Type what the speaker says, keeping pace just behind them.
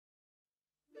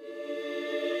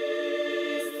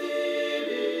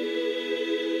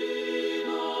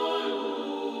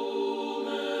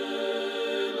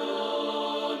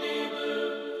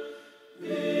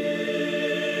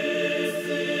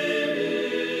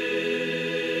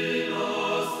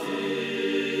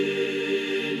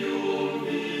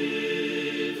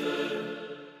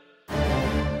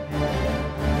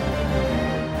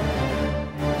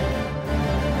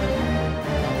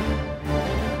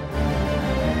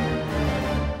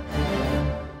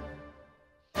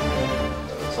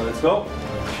Let's go.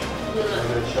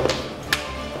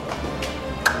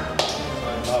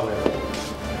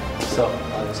 So,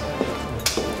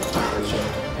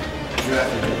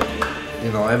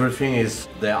 you know, everything is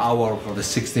the hour for the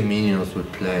 60 minutes we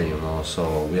play, you know,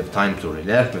 so we have time to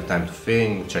relax, we have time to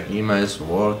think, check emails,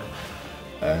 work,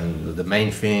 and the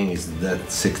main thing is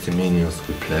that 60 minutes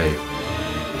we play. You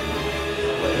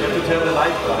have to tell the light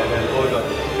guy then, Olga.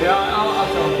 Yeah,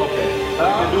 I'll tell him, okay. You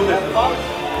can do this.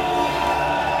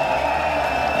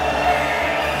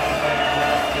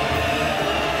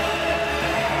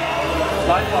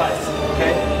 Likewise,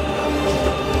 okay?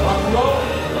 Rock and roll.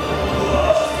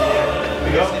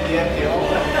 We go.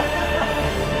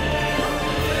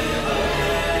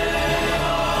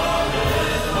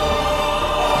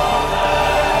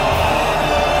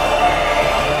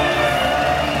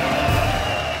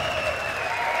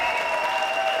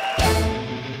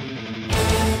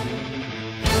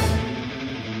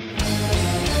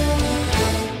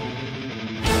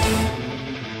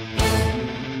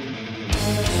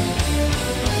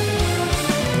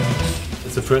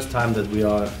 It's the first time that we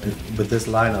are with this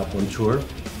lineup on tour.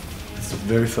 It's the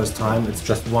very first time. It's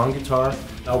just one guitar.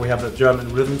 Now we have a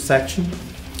German rhythm section,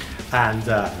 and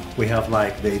we have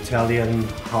like the Italian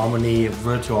harmony,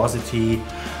 virtuosity,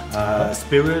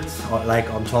 spirit, like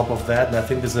on top of that. And I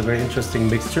think this is a very interesting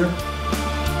mixture.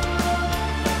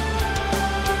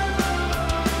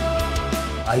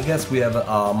 I guess we have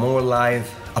a more live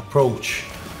approach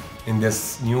in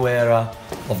this new era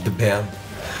of the band.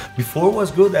 Before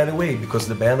was good anyway, because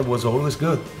the band was always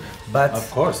good. But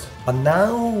of course. But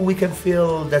now we can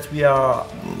feel that we are,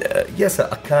 yes,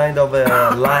 a kind of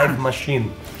a live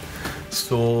machine.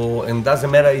 So, and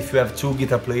doesn't matter if you have two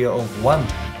guitar players or one.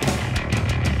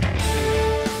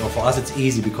 So for us it's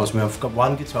easy because we have got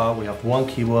one guitar, we have one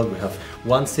keyboard, we have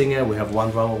one singer, we have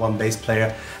one drummer, one bass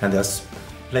player, and there's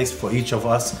place for each of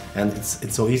us, and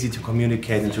it's so easy to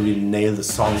communicate and to really nail the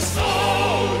songs.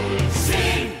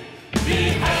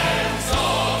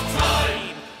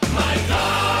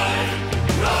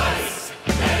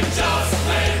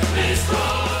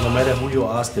 No matter who you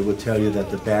ask, they will tell you that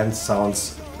the band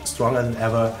sounds stronger than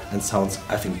ever and sounds,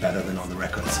 I think, better than on the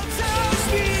records.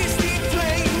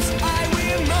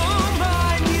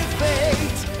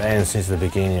 And since the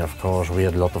beginning, of course, we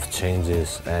had a lot of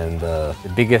changes, and the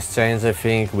biggest change I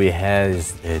think we had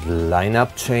is the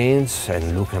lineup change,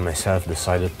 and Luke and myself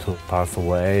decided to part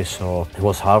away, so it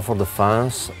was hard for the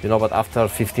fans, you know, but after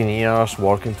 15 years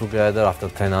working together, after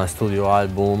 10 studio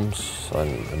albums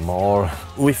and more,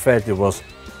 we felt it was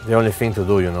the only thing to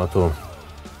do, you know, to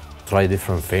try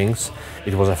different things.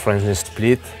 It was a friendly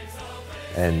split,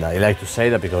 and I like to say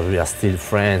that because we are still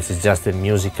friends, it's just that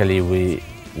musically we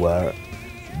were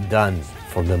done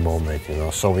for the moment, you know,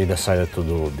 so we decided to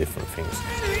do different things.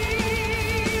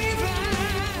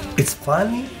 It's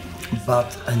funny,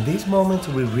 but in this moment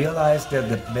we realized that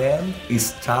the band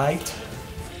is tight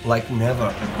like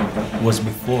never was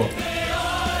before.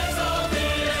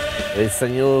 It's a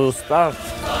new start.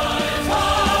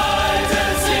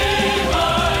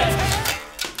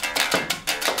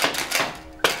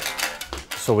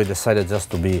 So we decided just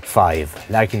to be 5,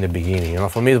 like in the beginning, you know.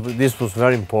 For me, this was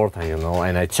very important, you know,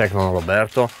 and I checked on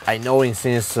Roberto. I know him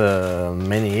since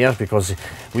many years because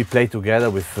we played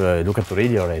together with Luca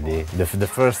Turilli already. The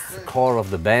first core of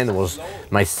the band was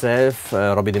myself,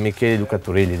 Robbie De Micheli, Luca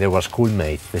Turilli. They were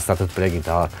schoolmates. They started playing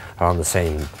guitar around the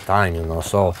same time, you know.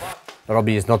 So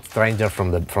Robbie is not stranger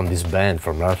from this band,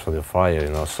 from Rhapsody of Fire,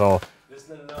 you know. So.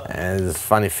 And it's a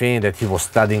funny thing that he was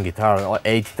studying guitar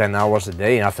 8-10 hours a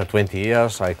day, and after 20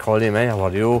 years I called him, hey, how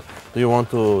are you? Do you want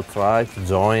to try to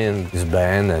join this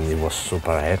band? And he was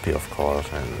super happy, of course,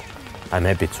 and I'm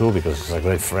happy too because he's a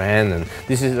great friend, and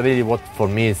this is really what for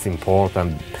me is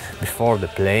important before the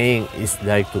playing, is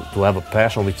like to have a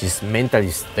person which is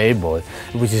mentally stable,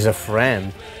 which is a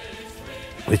friend,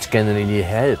 which can really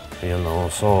help, you know.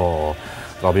 So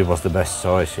Robbie was the best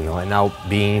choice, you know, and now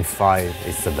being 5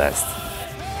 is the best.